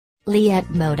Liet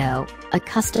Moto, a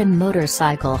custom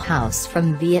motorcycle house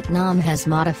from Vietnam, has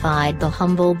modified the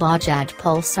humble Bajaj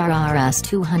Pulsar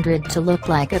RS200 to look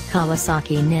like a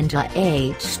Kawasaki Ninja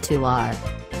H2R.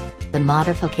 The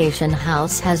modification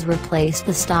house has replaced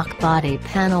the stock body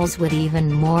panels with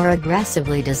even more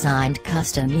aggressively designed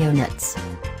custom units.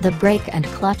 The brake and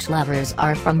clutch levers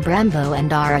are from Brembo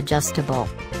and are adjustable.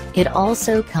 It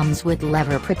also comes with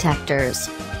lever protectors.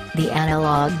 The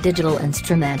analog-digital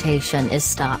instrumentation is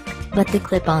stock, but the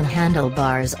clip-on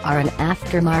handlebars are an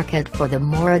aftermarket for the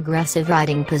more aggressive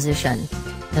riding position.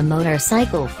 The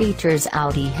motorcycle features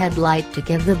Audi headlight to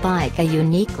give the bike a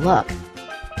unique look.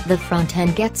 The front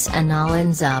end gets an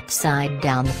Allen's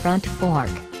upside-down front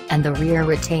fork, and the rear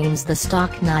retains the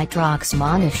stock Nitrox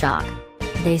monoshock.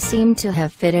 They seem to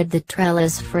have fitted the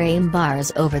trellis frame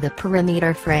bars over the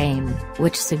perimeter frame,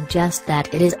 which suggests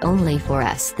that it is only for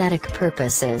aesthetic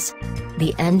purposes.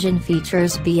 The engine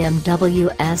features BMW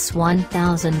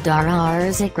S1000R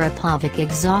Zikra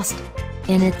exhaust.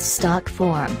 In its stock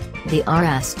form, the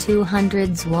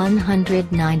RS200's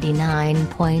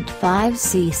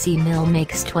 199.5cc mill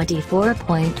makes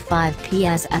 24.5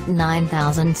 PS at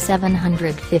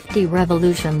 9,750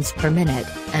 revolutions per minute,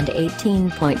 and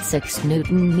 18.6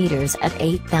 Nm at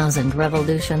 8,000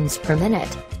 revolutions per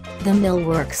minute. The mill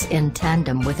works in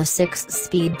tandem with a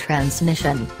 6-speed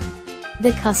transmission.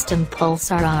 The custom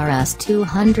Pulsar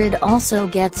RS200 also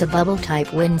gets a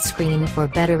bubble-type windscreen for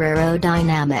better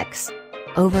aerodynamics.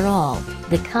 Overall,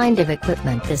 the kind of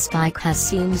equipment this bike has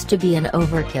seems to be an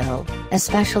overkill,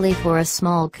 especially for a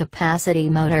small-capacity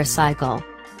motorcycle.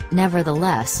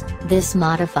 Nevertheless, this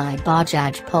modified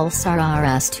Bajaj Pulsar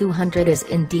RS200 is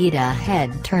indeed a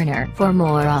head-turner. For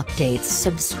more updates,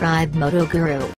 subscribe Moto Guru.